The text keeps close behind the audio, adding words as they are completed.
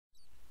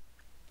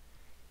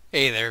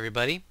Hey there,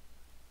 everybody.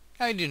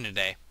 How you doing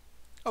today?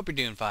 Hope you're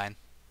doing fine.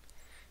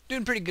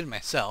 Doing pretty good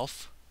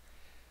myself.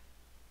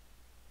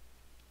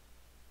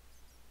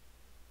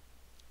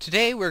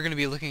 Today we're going to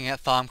be looking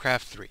at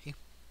Thaumcraft 3.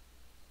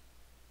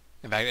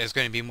 In fact, it's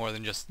going to be more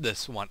than just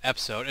this one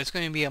episode. It's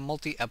going to be a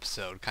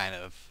multi-episode kind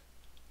of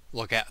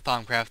look at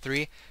Thaumcraft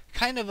 3.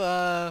 Kind of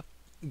a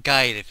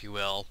guide, if you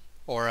will,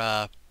 or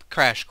a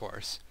crash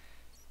course.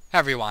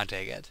 However you want to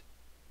take it.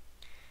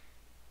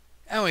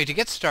 Anyway, to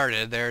get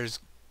started, there's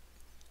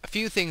a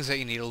few things that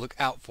you need to look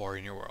out for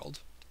in your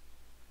world.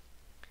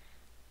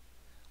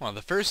 One of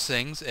the first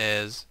things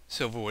is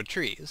silverwood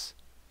trees.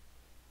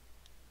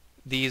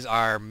 These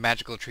are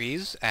magical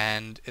trees,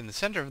 and in the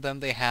center of them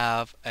they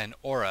have an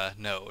aura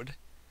node.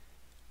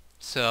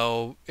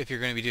 So if you're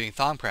going to be doing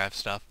Thaumcraft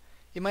stuff,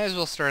 you might as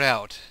well start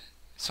out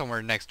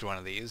somewhere next to one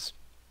of these,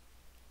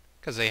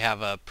 because they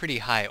have a pretty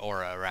high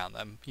aura around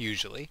them,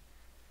 usually.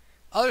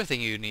 Other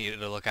thing you need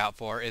to look out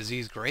for is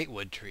these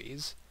greatwood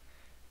trees.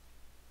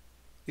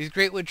 These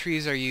greatwood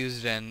trees are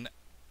used in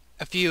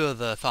a few of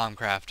the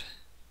Thaumcraft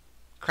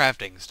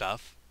crafting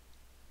stuff.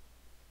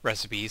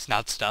 Recipes,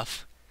 not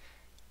stuff.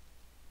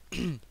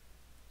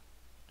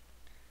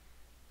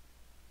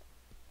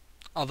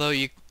 Although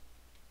you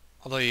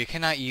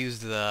cannot use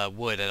the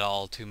wood at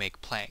all to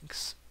make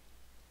planks.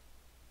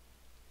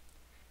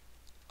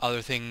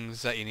 Other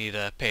things that you need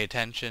to pay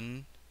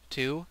attention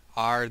to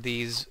are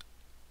these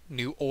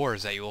new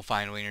ores that you will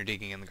find when you're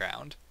digging in the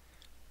ground.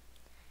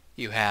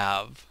 You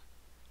have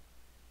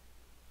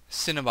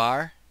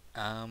cinnabar,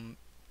 darn,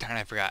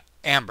 I forgot,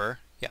 amber,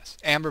 yes,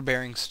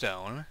 amber-bearing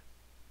stone,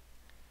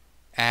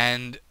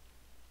 and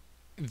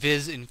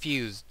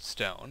Viz-infused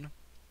stone.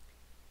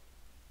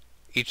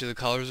 Each of the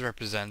colors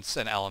represents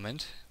an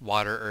element: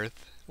 water,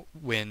 earth,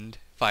 wind,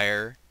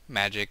 fire,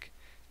 magic,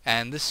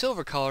 and the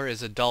silver color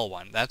is a dull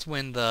one. That's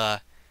when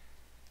the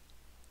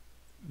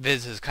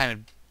Viz has kind of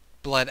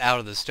bled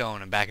out of the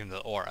stone and back into the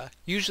aura.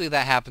 Usually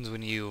that happens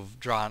when you've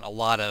drawn a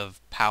lot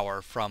of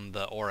power from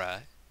the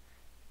aura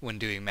when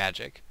doing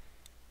magic.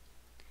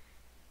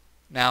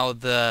 Now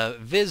the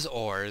Viz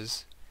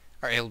ores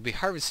are able to be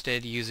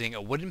harvested using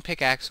a wooden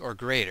pickaxe or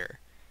grater,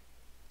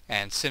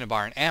 and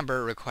cinnabar and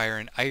amber require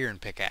an iron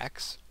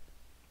pickaxe.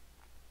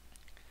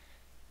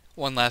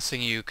 One last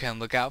thing you can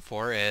look out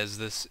for is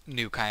this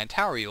new kind of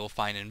tower you will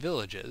find in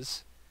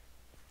villages.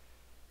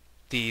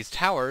 These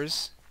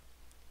towers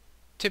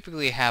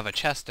typically have a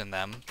chest in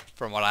them,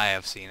 from what I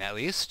have seen at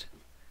least,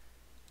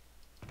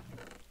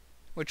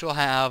 which will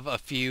have a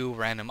few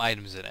random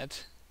items in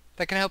it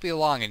that can help you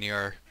along in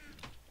your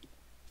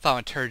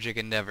thaumaturgic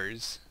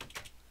endeavors.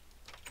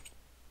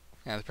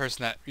 Now, the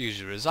person that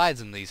usually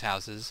resides in these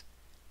houses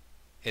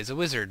is a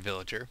wizard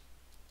villager.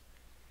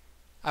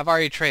 I've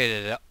already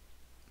traded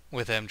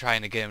with him,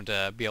 trying to get him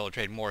to be able to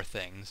trade more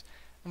things.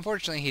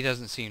 Unfortunately, he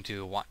doesn't seem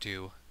to want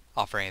to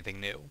offer anything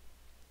new.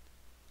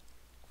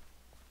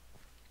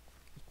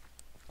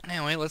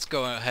 Anyway, let's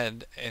go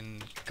ahead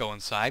and go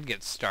inside,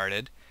 get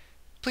started.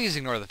 Please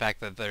ignore the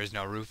fact that there's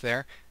no roof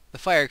there. The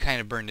fire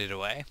kind of burned it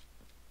away.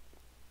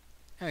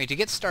 Anyway, to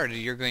get started,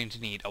 you're going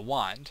to need a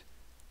wand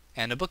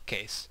and a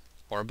bookcase,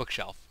 or a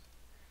bookshelf.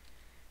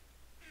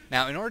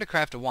 Now, in order to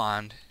craft a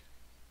wand,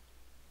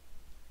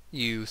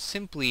 you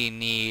simply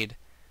need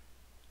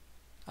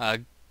a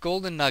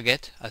golden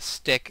nugget, a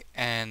stick,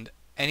 and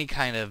any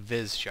kind of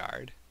Viz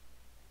shard.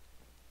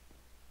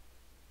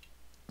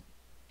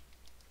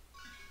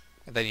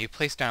 And then you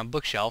place down a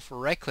bookshelf,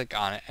 right-click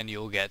on it, and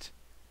you'll get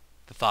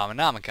the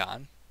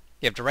Thaumonomicon.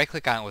 You have to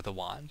right-click on it with a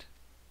wand.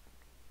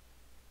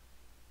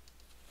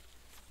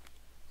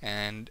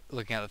 And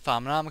looking at the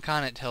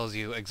Thaumonomicon, it tells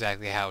you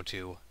exactly how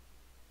to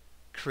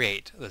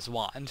create this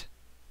wand.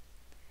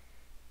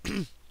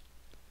 It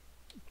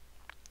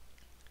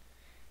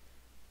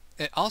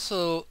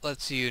also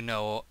lets you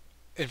know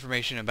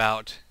information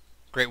about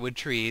greatwood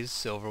trees,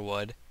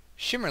 silverwood,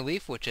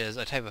 shimmerleaf, which is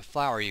a type of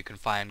flower you can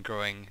find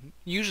growing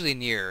usually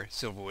near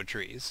silverwood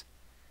trees.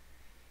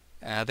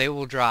 They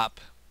will drop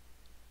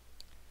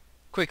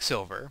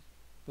quicksilver,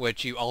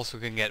 which you also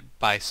can get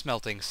by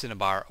smelting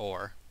cinnabar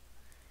ore.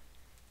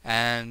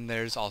 And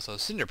there's also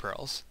cinder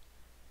pearls.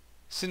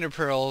 Cinder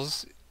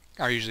pearls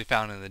are usually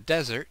found in the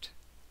desert,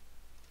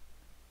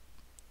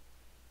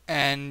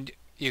 and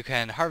you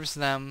can harvest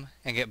them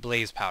and get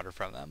blaze powder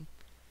from them.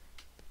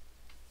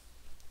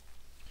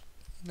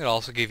 It'll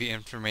also give you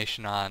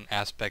information on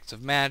aspects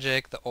of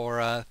magic, the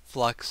aura,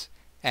 flux,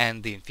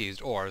 and the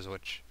infused ores,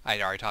 which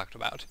I already talked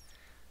about.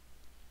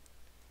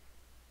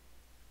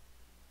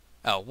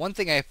 Oh, one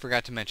thing I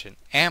forgot to mention.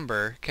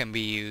 Amber can be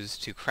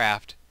used to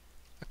craft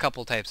a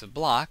couple types of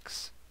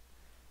blocks: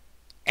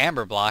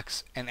 amber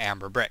blocks and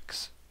amber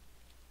bricks.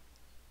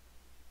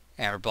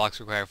 Amber blocks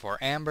require 4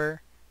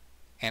 amber,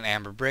 and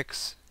amber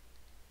bricks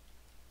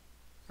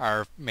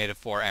are made of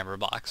 4 amber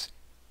blocks.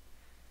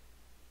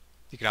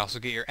 You can also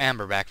get your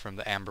amber back from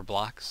the amber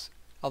blocks,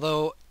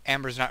 although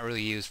amber is not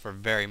really used for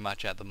very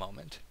much at the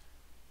moment.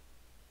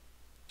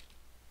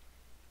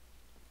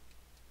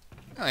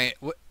 Alright,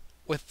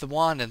 with the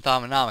wand and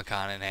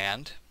Thaumonomicon in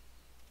hand,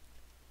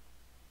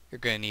 you're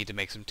going to need to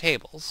make some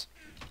tables,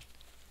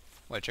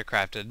 which are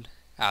crafted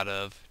out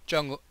of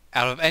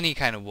any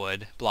kind of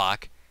wood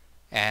block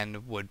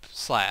and wood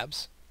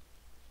slabs.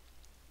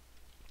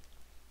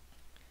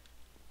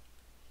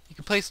 You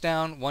can place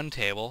down one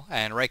table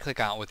and right-click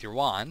on it with your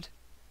wand,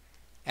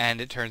 and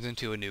it turns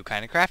into a new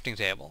kind of crafting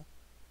table.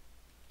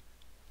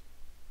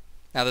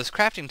 Now this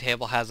crafting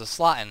table has a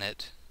slot in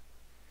it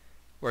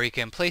where you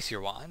can place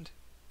your wand.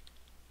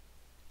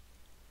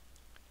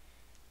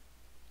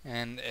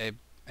 And it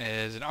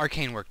is an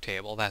arcane work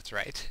table, that's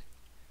right.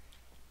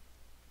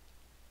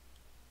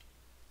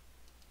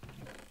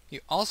 You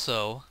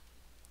also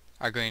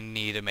are going to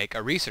need to make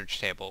a research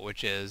table,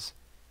 which is,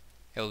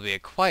 it will be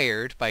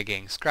acquired by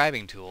getting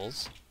scribing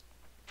tools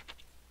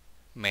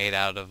made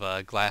out of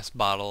a glass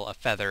bottle, a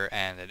feather,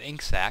 and an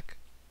ink sac.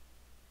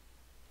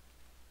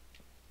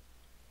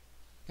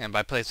 And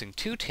by placing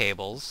two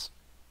tables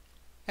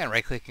and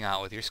right-clicking on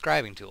it with your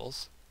scribing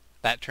tools,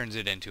 that turns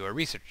it into a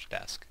research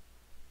desk.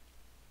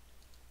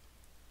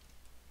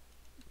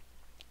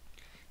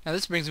 Now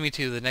this brings me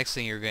to the next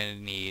thing you're going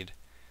to need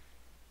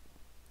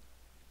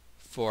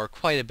for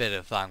quite a bit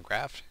of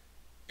Thaumcraft.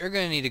 You're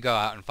going to need to go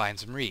out and find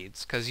some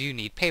reeds, because you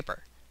need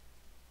paper.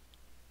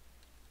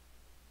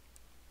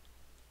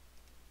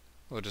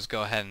 We'll just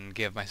go ahead and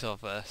give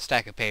myself a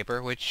stack of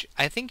paper, which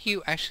I think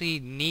you actually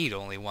need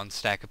only one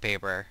stack of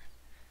paper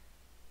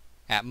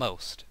at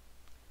most.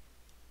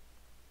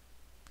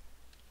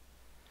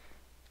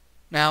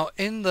 Now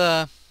in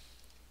the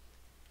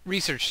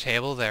research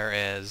table there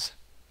is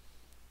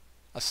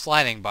a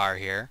sliding bar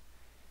here,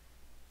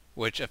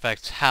 which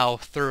affects how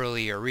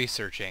thoroughly you're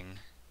researching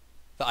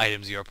the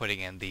items you are putting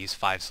in these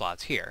 5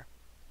 slots here.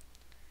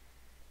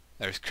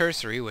 There's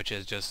cursory, which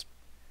is just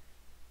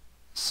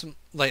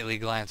slightly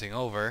glancing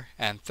over,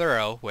 and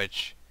thorough,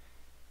 which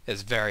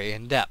is very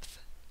in-depth.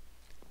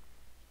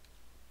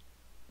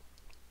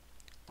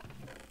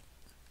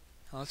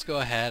 Let's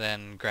go ahead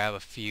and grab a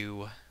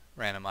few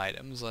random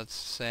items. Let's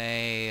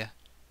say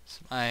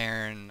some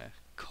iron,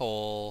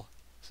 coal,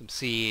 some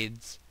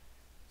seeds.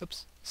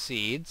 Oops,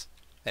 seeds.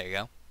 There you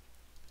go.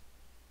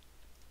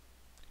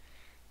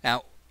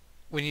 Now,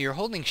 when you're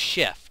holding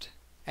Shift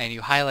and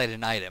you highlight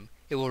an item,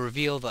 it will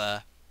reveal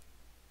the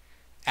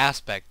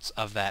aspects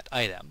of that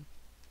item,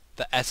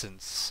 the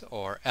essence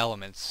or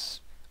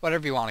elements,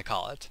 whatever you want to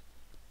call it.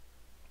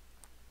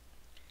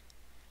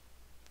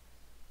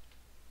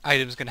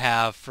 Items can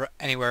have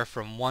anywhere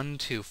from 1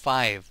 to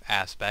 5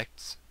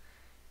 aspects,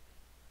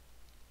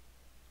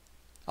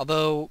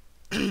 although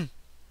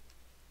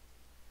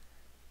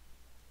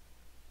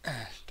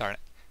darn it.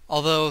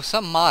 Although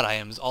some mod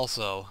items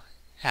also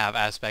have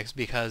aspects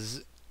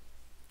because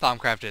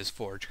Thaumcraft is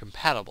Forge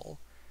compatible.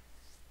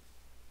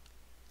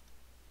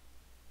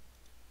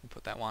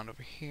 Put that wand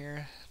over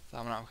here,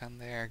 Thaumcraft on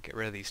there, get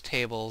rid of these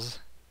tables.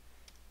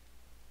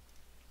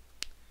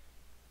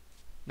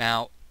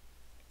 Now,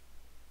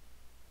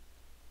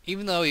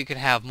 even though you can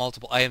have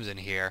multiple items in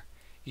here,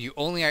 you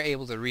only are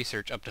able to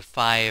research up to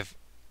 5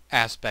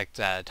 aspects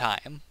at a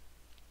time.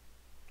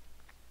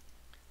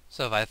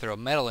 So if I throw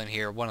metal in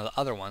here, one of the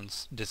other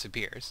ones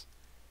disappears.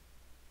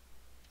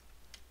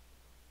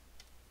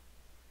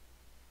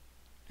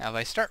 Now if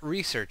I start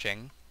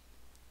researching,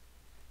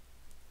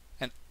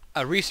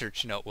 a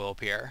research note will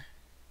appear,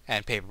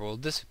 and paper will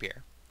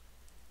disappear.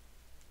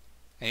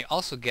 And you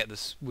also get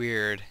this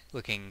weird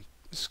looking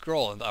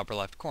scroll in the upper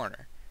left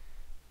corner.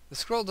 The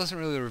scroll doesn't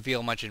really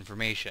reveal much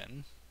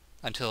information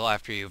until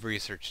after you've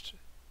researched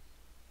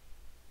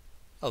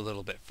a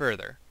little bit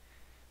further.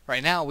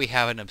 Right now we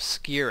have an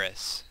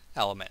obscurus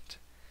element.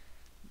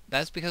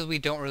 That's because we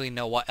don't really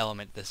know what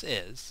element this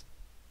is.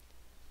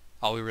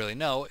 All we really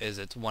know is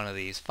it's one of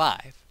these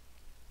 5.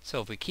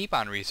 So if we keep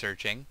on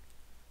researching,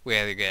 we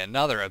either get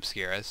another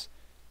obscurus,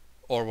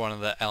 or one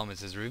of the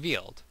elements is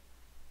revealed.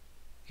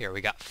 Here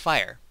we got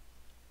fire.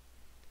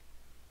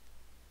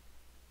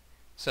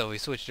 So if we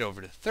switch it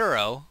over to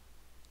thorough,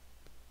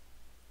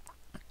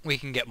 we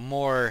can get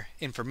more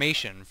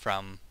information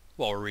from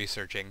what we're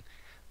researching,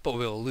 but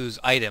we will lose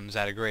items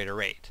at a greater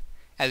rate.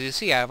 As you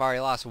see, I've already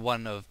lost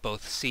one of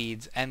both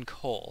seeds and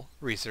coal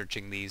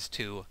researching these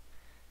 2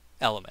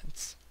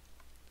 elements.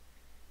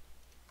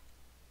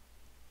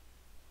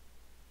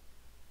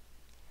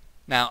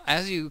 Now,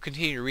 as you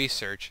continue to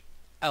research,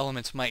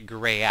 elements might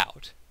gray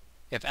out.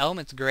 If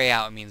elements gray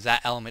out, it means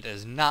that element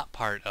is not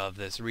part of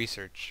this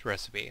research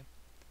recipe.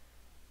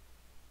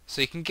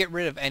 So you can get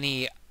rid of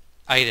any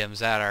items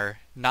that are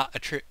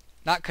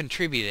not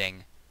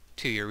contributing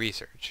to your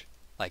research,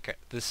 like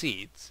the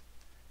seeds.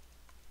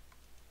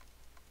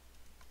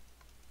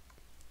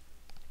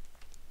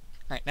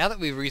 Alright, now that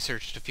we've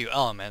researched a few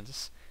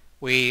elements,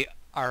 it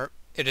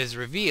is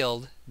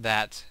revealed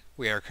that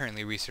we are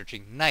currently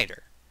researching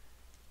niter.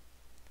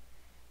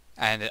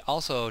 And it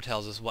also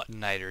tells us what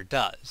niter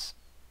does.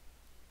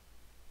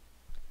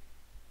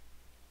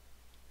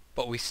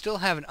 But we still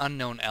have an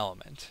unknown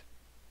element.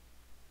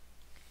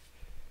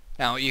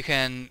 Now you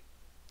can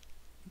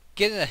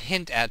get a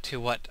hint at to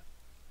what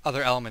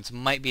other elements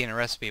might be in a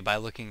recipe by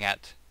looking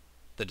at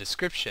the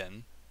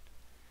description.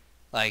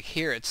 Like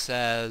here it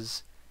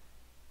says,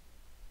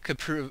 could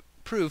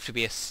prove to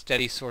be a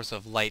steady source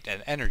of light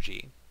and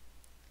energy.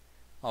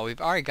 Well,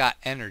 we've already got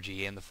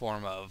energy in the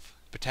form of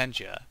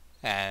potentia,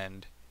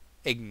 and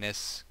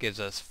ignis gives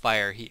us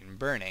fire, heat, and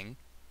burning.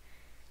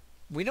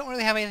 We don't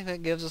really have anything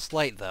that gives us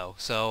light, though,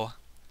 so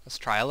let's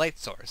try a light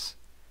source.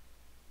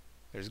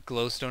 There's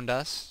glowstone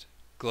dust,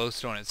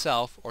 glowstone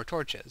itself, or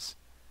torches.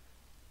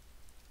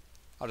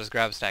 I'll just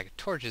grab a stack of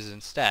torches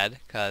instead,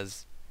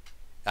 because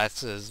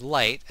that's as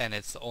light, and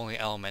it's the only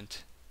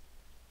element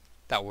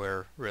that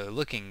we're really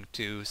looking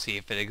to see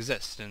if it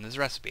exists in this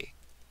recipe.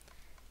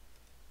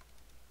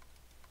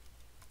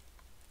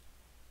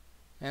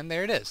 And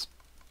there it is.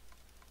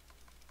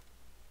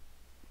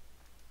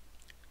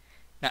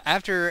 Now,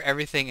 after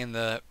everything in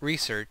the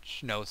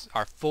research notes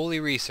are fully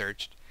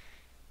researched,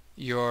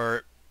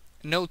 your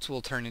notes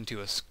will turn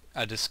into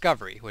a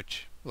discovery,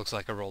 which looks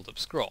like a rolled up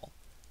scroll.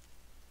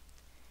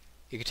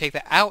 You can take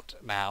that out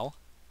now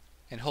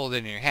and hold it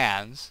in your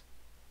hands,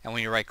 and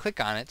when you right click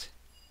on it,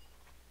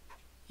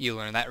 you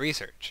learn that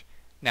research.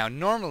 Now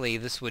normally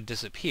this would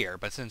disappear,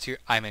 but since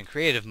I'm in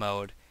creative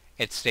mode,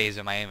 it stays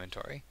in my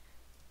inventory.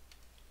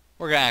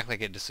 We're going to act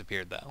like it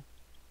disappeared though.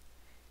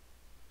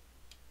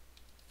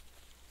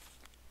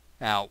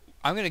 Now,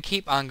 I'm going to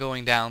keep on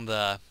going down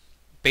the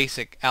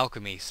basic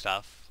alchemy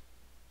stuff,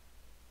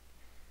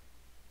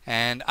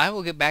 and I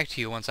will get back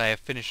to you once I have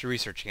finished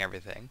researching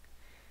everything.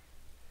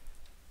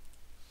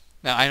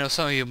 Now, I know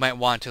some of you might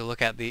want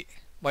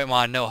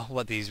to know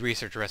what these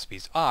research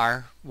recipes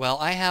are. Well,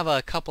 I have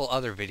a couple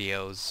other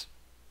videos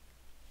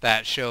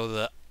that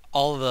show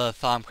all the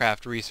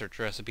Thaumcraft research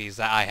recipes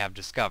that I have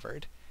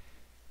discovered,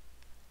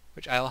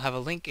 which I'll have a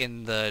link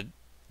in the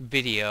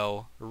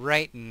video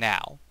right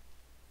now.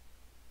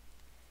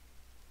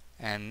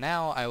 And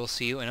now I will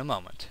see you in a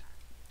moment.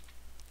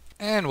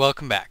 And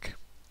welcome back.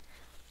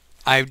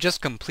 I've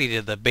just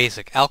completed the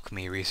basic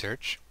alchemy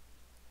research,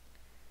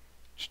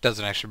 which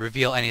doesn't actually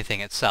reveal anything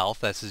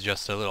itself. This is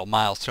just a little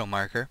milestone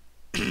marker.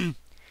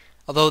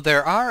 Although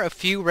there are a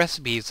few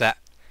recipes that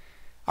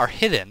are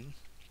hidden.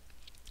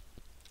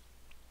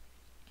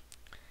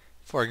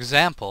 For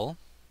example,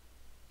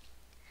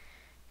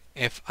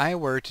 if I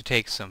were to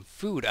take some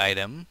food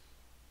item,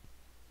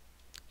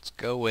 let's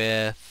go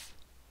with...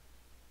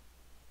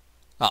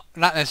 well,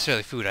 not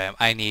necessarily food item.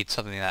 I need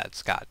something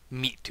that's got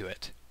meat to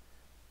it.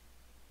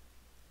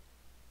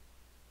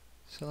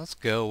 So let's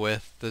go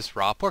with this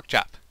raw pork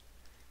chop.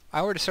 If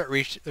I were to start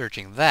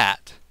researching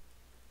that,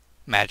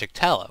 magic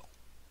tallow.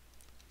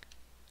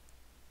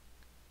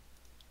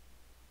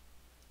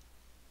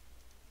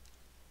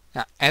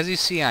 Now, as you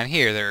see on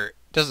here, there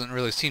doesn't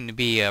really seem to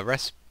be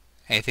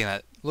anything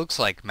that looks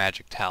like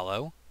magic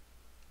tallow.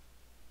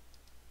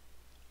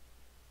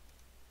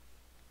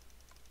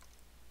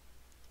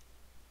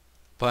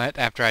 But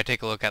after I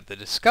take a look at the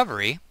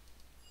discovery,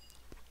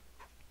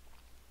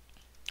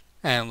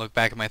 and look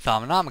back at my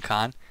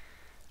Thaumonomicon,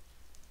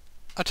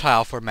 a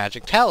tile for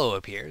magic tallow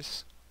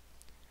appears.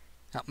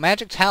 Now,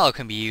 magic tallow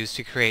can be used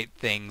to create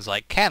things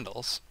like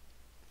candles,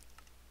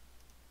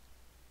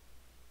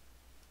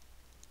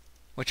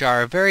 which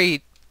are a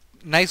very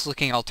nice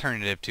looking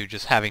alternative to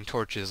just having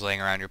torches laying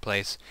around your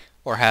place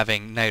or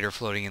having niter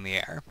floating in the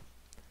air.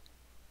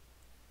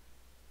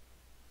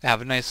 They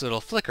have a nice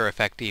little flicker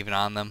effect even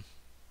on them.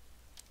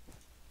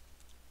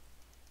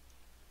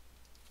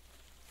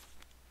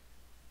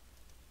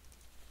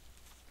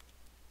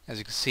 As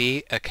you can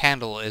see, a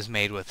candle is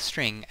made with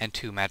string and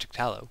 2 magic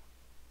tallow.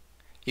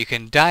 You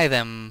can dye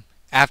them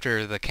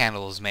after the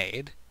candle is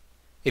made,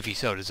 if you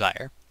so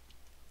desire.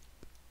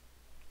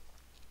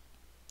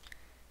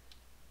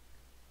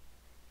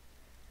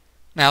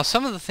 Now,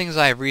 some of the things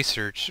I have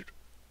researched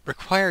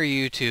require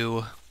you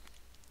to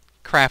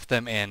craft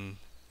them in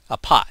a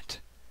pot,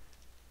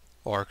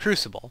 or a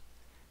crucible.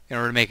 In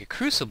order to make a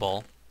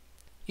crucible,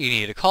 you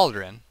need a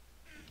cauldron,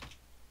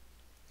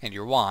 and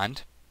your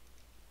wand.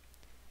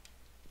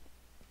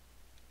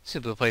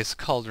 Simply place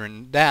the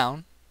cauldron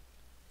down,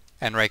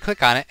 and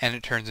right-click on it, and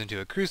it turns into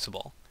a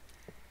crucible.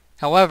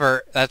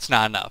 However, that's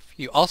not enough.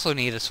 You also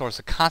need a source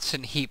of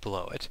constant heat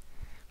below it.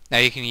 Now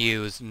you can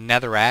use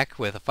netherrack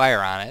with a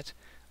fire on it,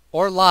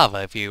 or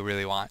lava if you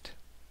really want.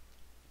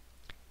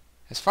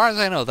 As far as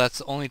I know, that's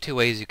the only 2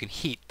 ways you can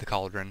heat the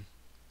cauldron.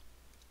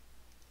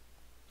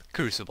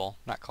 Crucible,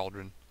 not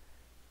cauldron.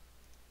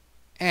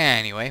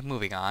 Anyway,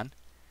 moving on.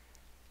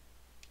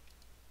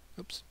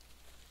 Oops.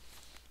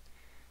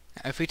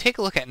 Now, if we take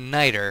a look at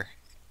niter,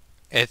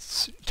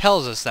 it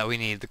tells us that we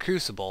need the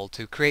crucible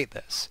to create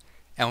this,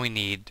 and we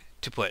need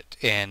to put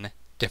in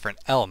different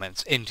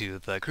elements into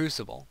the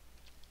crucible.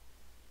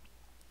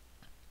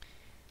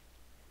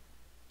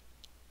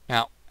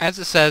 Now, as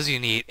it says, you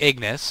need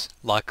ignis,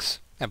 lux,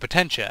 and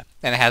potentia,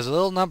 and it has a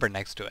little number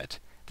next to it.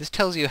 This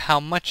tells you how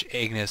much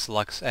ignis,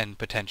 lux, and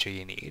potentia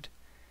you need.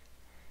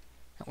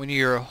 When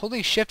you're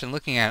holding shift and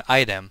looking at an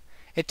item,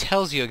 it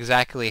tells you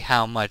exactly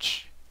how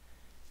much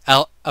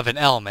of an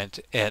element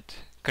it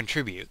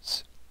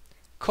contributes.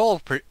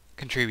 Coal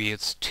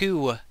contributes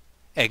 2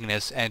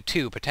 ignis and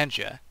 2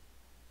 potentia.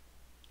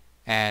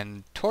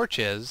 And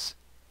torches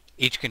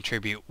each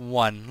contribute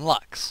 1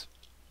 lux.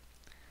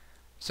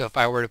 So if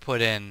I were to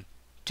put in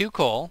 2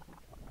 coal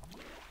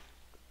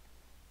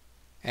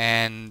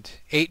and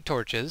 8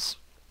 torches,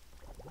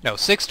 no,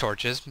 6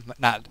 torches,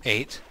 not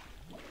 8,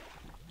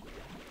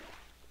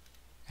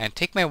 and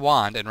take my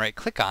wand and right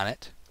click on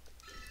it,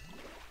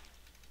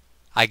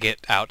 I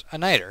get out a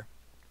niter.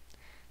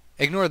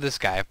 Ignore this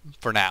guy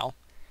for now.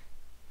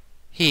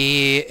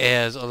 He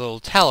is a little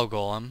tallow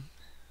golem,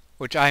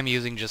 which I'm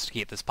using just to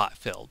keep this pot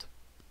filled.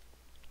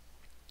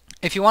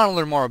 If you want to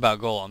learn more about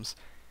golems,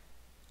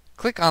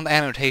 click on the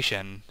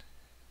annotation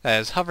that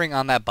is hovering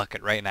on that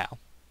bucket right now.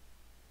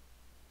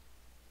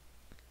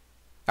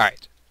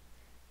 Alright.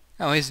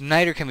 Now his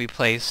niter can be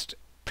placed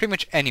pretty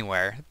much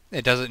anywhere.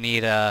 It doesn't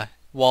need a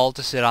wall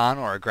to sit on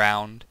or a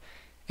ground.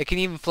 It can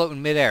even float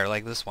in midair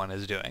like this one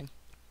is doing.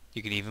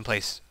 You can even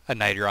place a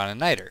niter on a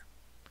niter.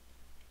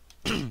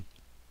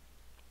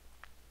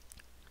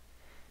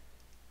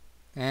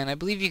 And I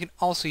believe you can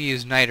also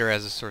use niter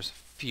as a source of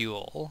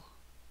fuel.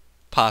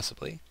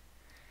 Possibly.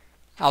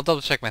 I'll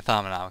double check my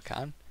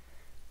Thaumcraft.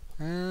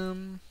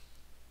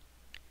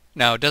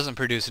 No, it doesn't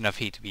produce enough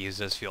heat to be used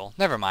as fuel.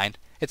 Never mind.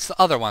 It's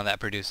the other one that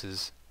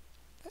produces...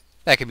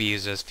 that can be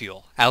used as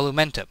fuel.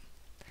 Alumentum.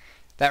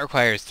 That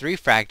requires 3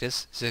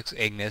 fractus, 6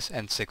 ignis,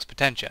 and 6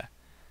 potentia.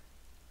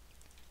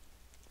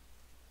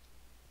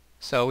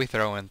 So we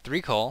throw in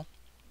 3 coal.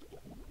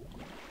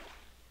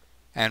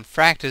 And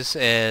fractus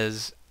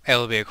is...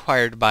 it'll be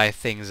acquired by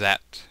things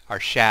that are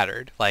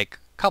shattered, like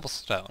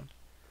cobblestone.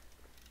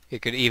 You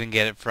could even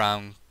get it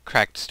from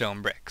cracked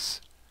stone bricks.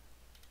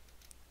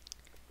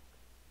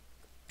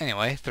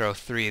 Anyway, throw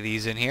 3 of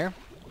these in here.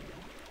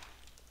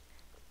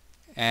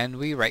 And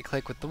we right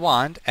click with the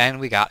wand, and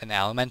we got an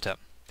alumentum.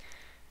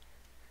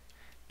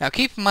 Now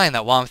keep in mind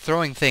that while I'm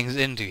throwing things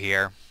into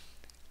here,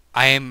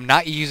 I am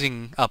not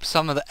using up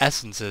some of the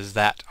essences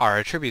that are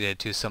attributed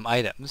to some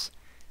items.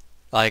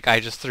 Like I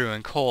just threw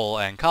in coal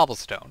and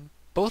cobblestone.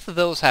 Both of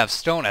those have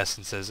stone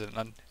essences,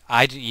 and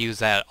I didn't use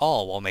that at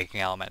all while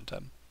making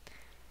alumentum.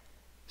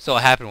 So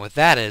what happened with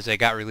that is it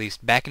got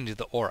released back into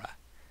the aura.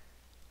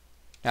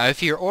 Now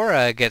if your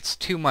aura gets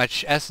too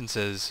much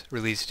essences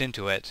released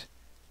into it,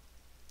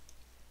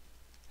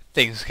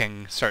 things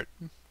can start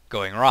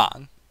going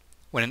wrong.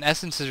 When an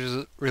essence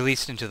is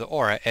released into the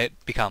aura, it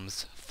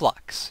becomes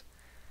flux.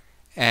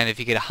 And if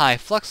you get a high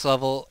flux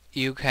level,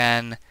 you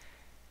can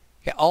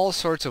get all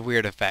sorts of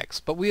weird effects,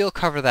 but we'll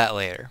cover that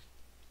later.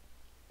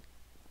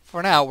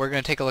 For now, we're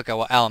going to take a look at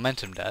what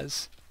alumentum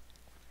does.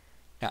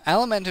 Now,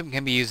 alumentum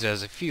can be used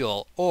as a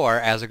fuel or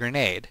as a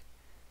grenade.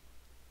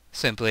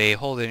 Simply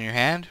hold it in your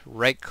hand,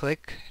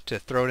 right-click to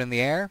throw it in the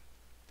air,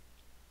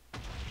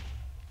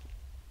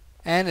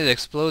 and it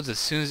explodes as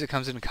soon as it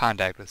comes into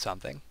contact with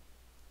something.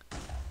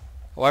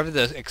 However,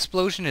 the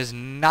explosion is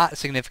not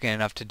significant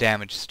enough to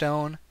damage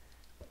stone.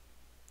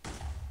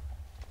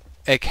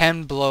 It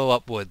can blow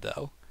up wood,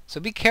 though, so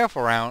be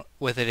careful around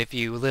with it if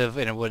you live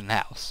in a wooden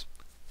house.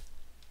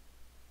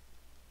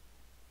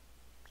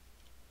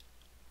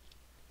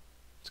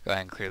 Go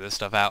ahead and clear this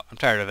stuff out. I'm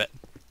tired of it.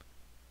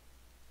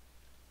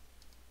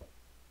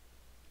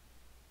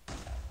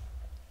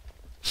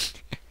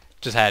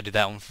 Just had to do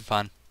that one for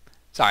fun.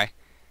 Sorry.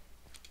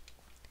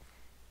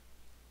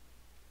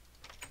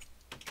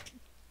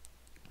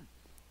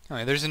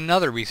 Anyway, there's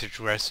another research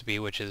recipe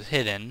which is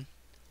hidden.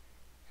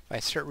 If I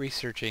start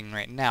researching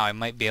right now, I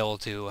might be able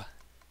to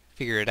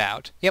figure it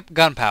out. Yep,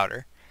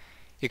 gunpowder.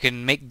 You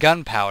can make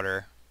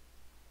gunpowder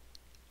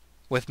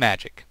with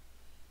magic.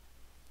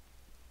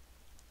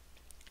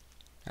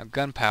 Now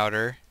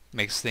gunpowder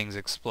makes things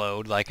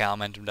explode like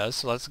alumentum does,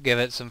 so let's give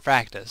it some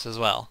fractus as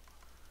well.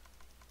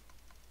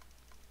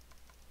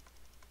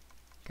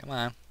 Come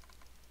on.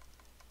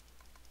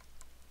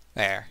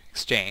 There,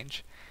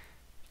 exchange.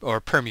 Or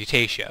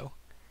permutatio.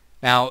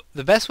 Now,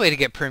 the best way to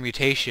get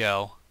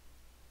permutatio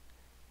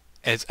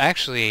is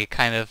actually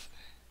kind of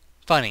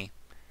funny.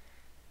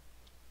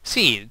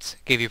 Seeds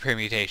give you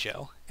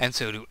permutatio, and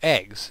so do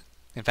eggs.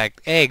 In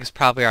fact, eggs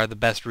probably are the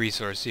best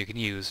resource you can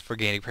use for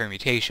gaining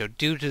permutatio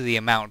due to the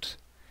amount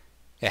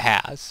it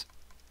has.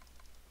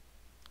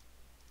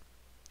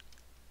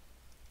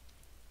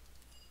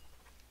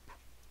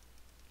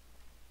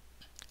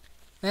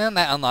 And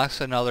that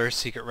unlocks another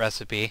secret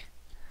recipe,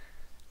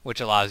 which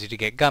allows you to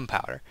get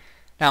gunpowder.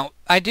 Now,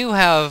 I do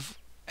have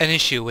an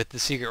issue with the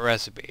secret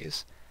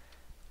recipes.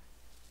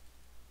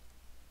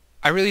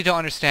 I really don't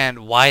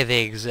understand why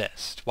they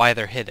exist, why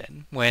they're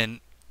hidden,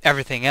 when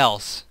everything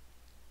else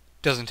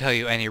doesn't tell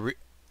you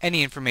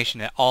any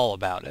information at all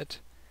about it.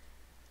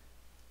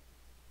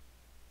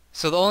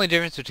 So the only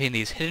difference between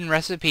these hidden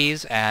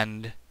recipes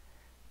and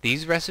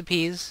these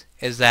recipes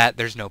is that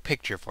there's no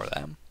picture for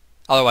them.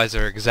 Otherwise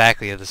they're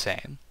exactly the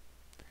same.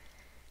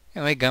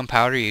 Anyway,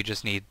 gunpowder, you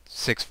just need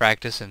 6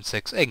 fractus and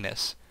 6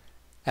 ignis,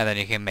 and then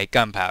you can make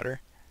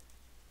gunpowder.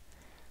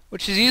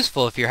 Which is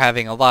useful if you're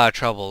having a lot of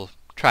trouble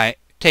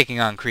taking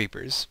on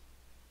creepers.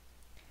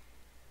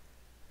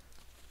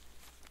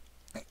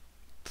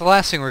 The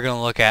last thing we're going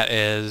to look at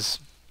is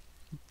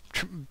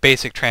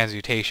basic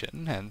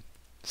transmutation, and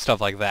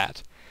stuff like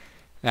that.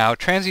 Now,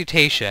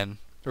 transmutation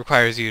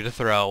requires you to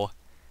throw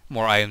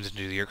more items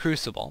into your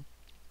crucible.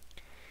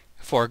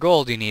 For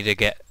gold, you need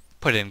to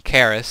put in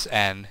Charis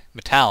and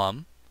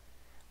Metallum,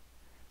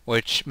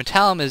 which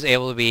Metallum is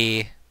able to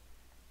be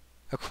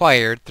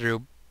acquired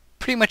through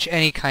pretty much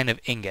any kind of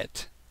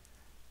ingot.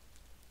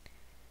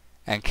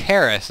 And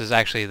Charis is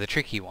actually the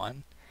tricky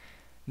one.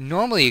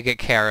 Normally you get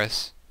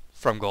Charis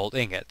from gold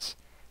ingots.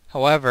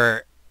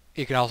 However,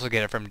 you can also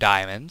get it from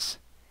diamonds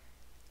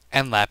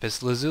and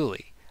lapis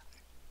lazuli.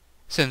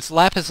 Since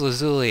lapis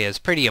lazuli is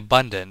pretty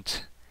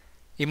abundant,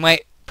 you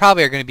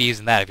probably are going to be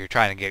using that if you're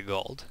trying to get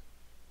gold.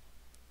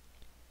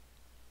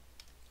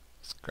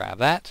 Let's grab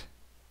that.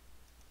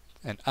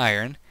 And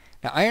iron.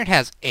 Now iron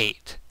has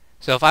 8.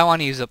 So if I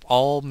want to use up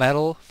all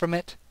metal from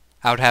it,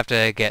 I would have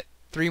to get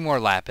 3 more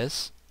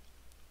lapis.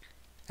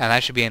 And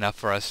that should be enough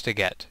for us to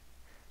get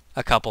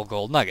a couple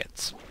gold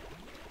nuggets.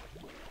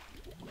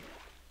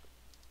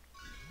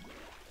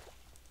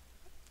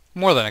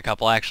 More than a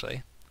couple,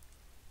 actually.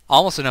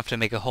 Almost enough to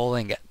make a whole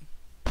ingot.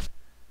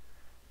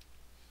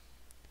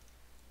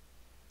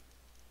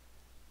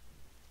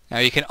 Now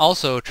you can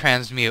also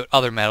transmute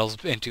other metals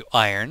into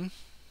iron.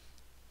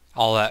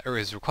 All that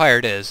is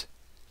required is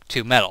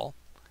 2 metal.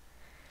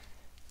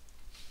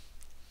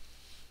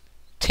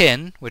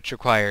 Tin, which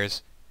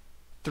requires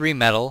 3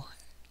 metal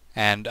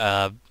and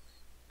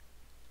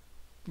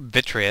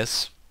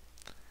vitreous.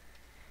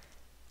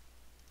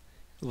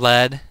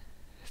 Lead,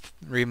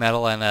 3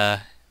 metal and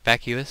a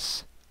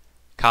vacuous.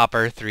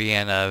 Copper, 3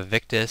 and a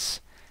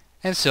victus.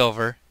 And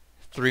silver,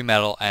 3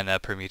 metal and a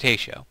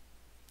permutatio.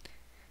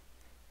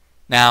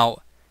 Now,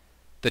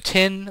 the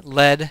tin,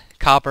 lead,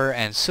 copper,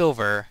 and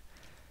silver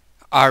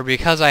are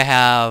because I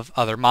have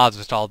other mods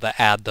installed that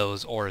add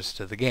those ores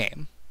to the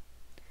game.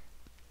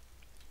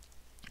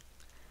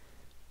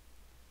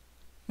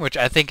 Which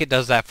I think it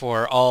does that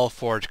for all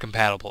Forge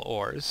compatible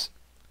ores.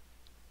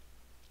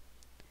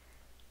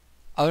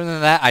 Other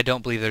than that, I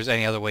don't believe there's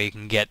any other way you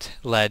can get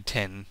lead,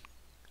 tin,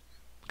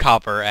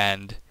 copper,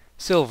 and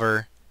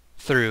silver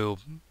through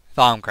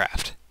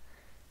Thaumcraft.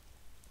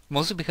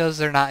 Mostly because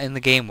they're not in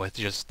the game with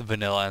just the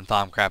vanilla and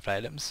Thaumcraft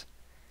items.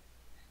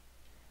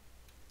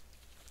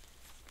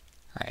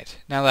 Alright,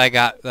 now that I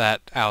got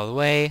that out of the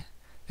way,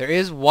 there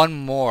is one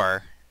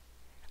more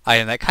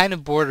item that kind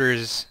of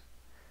borders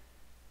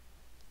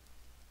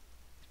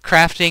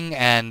crafting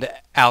and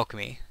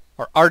alchemy,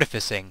 or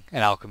artificing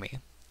and alchemy.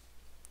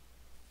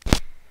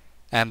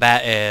 And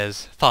that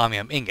is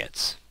thaumium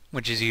ingots,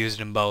 which is used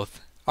in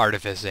both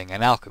artificing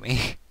and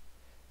alchemy.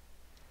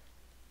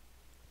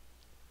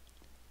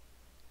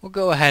 We'll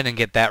go ahead and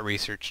get that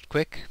researched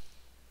quick.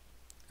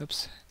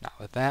 Oops, not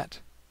with that.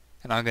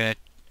 And I'm going to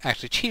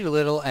actually cheat a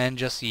little and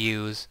just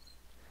use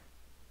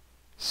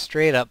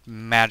straight up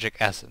magic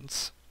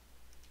essence.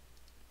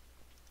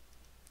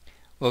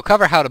 We'll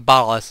cover how to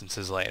bottle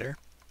essences later.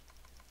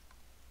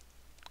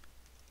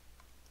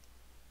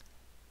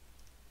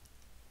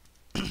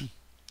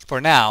 For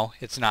now,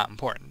 it's not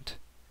important.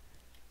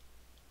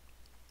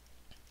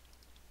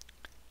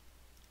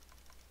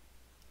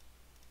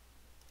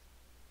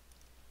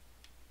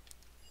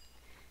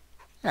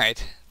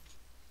 Alright.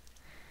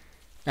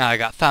 Now I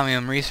got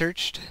thaumium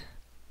researched.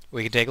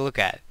 We can take a look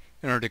at it.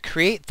 In order to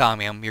create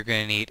thaumium, you're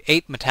going to need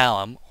 8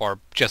 metallum, or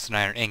just an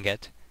iron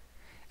ingot,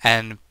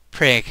 and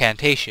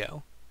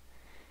precantatio.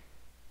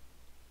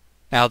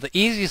 Now the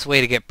easiest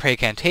way to get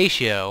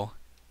precantatio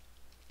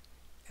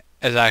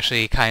is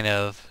actually kind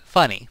of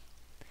funny.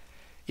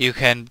 You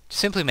can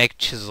simply make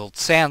chiseled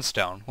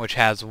sandstone, which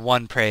has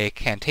 1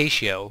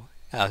 precantatio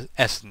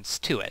essence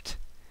to it.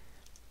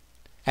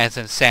 And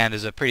since sand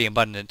is a pretty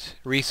abundant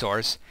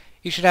resource,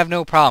 you should have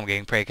no problem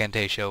getting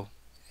precantatio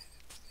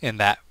in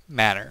that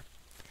manner.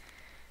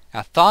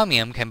 Now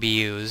thaumium can be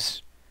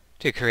used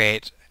to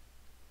create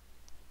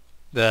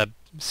the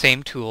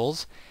same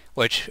tools,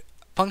 which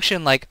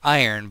function like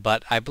iron,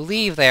 but I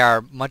believe they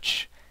are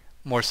much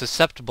more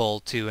susceptible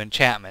to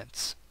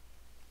enchantments.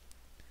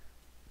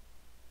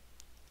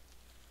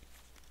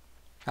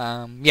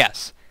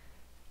 Yes.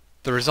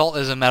 The result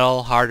is a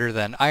metal harder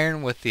than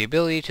iron with the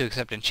ability to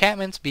accept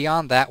enchantments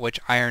beyond that which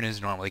iron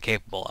is normally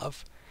capable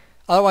of.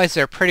 Otherwise,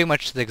 they're pretty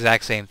much the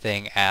exact same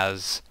thing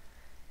as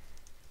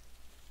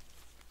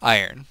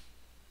iron.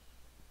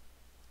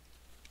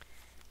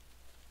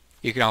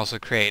 You can also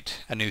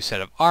create a new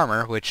set of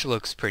armor, which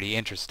looks pretty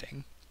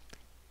interesting.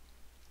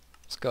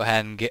 Let's go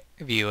ahead and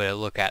give you a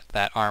look at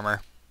that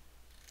armor.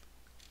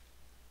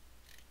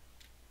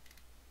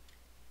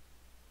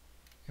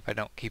 If I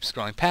don't keep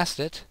scrolling past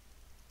it.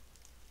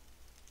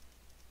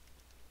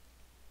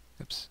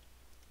 Oops.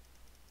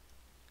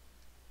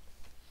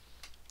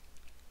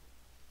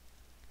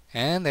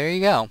 And there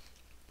you go.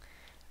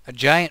 A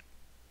giant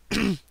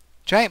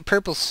giant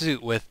purple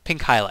suit with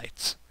pink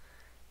highlights.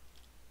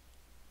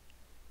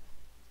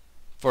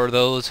 For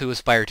those who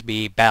aspire to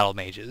be battle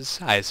mages,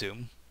 I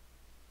assume.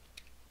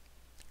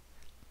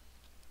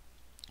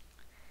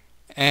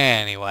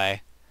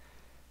 Anyway,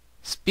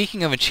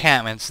 speaking of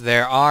enchantments,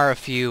 there are a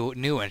few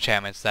new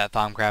enchantments that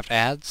Thaumcraft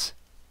adds.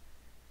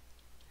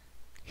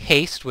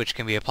 Haste, which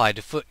can be applied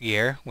to foot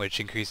gear, which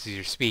increases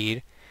your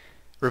speed.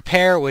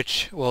 Repair,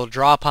 which will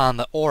draw upon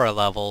the aura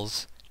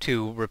levels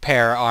to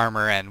repair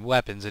armor and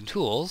weapons and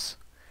tools.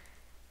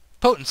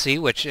 Potency,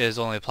 which is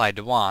only applied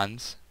to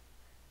wands.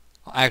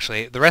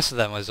 Actually, the rest of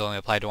them was only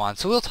applied to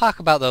wands, so we'll talk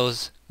about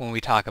those when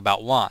we talk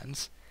about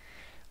wands.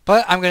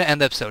 But I'm going to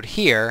end the episode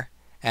here,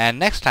 and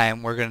next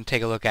time we're going to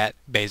take a look at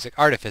basic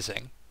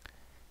artificing.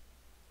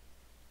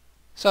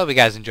 So I hope you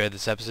guys enjoyed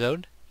this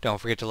episode.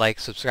 Don't forget to like,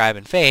 subscribe,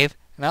 and fave,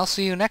 and I'll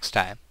see you next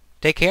time.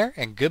 Take care,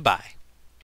 and goodbye.